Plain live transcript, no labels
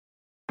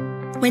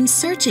When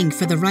searching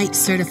for the right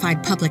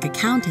certified public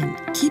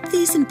accountant, keep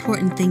these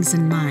important things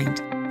in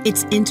mind.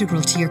 It's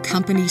integral to your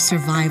company's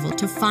survival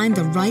to find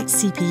the right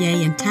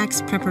CPA and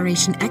tax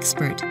preparation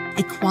expert.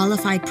 A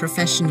qualified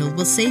professional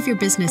will save your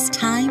business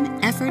time,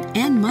 effort,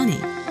 and money.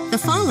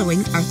 The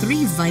following are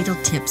 3 vital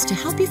tips to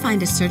help you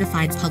find a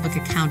certified public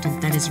accountant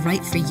that is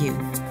right for you.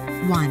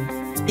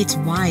 1. It's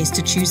wise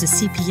to choose a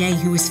CPA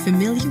who is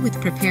familiar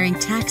with preparing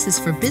taxes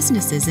for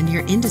businesses in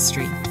your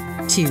industry.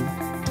 2.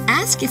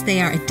 Ask if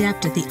they are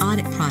adept at the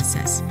audit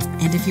process,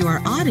 and if you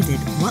are audited,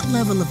 what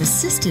level of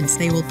assistance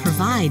they will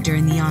provide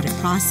during the audit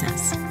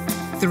process.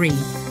 3.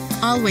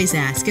 Always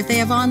ask if they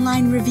have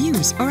online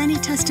reviews or any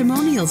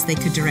testimonials they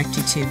could direct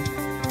you to.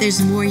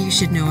 There's more you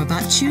should know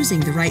about choosing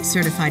the right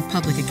certified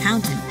public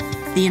accountant.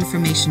 The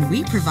information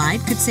we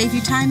provide could save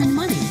you time and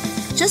money.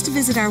 Just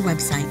visit our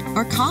website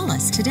or call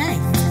us today.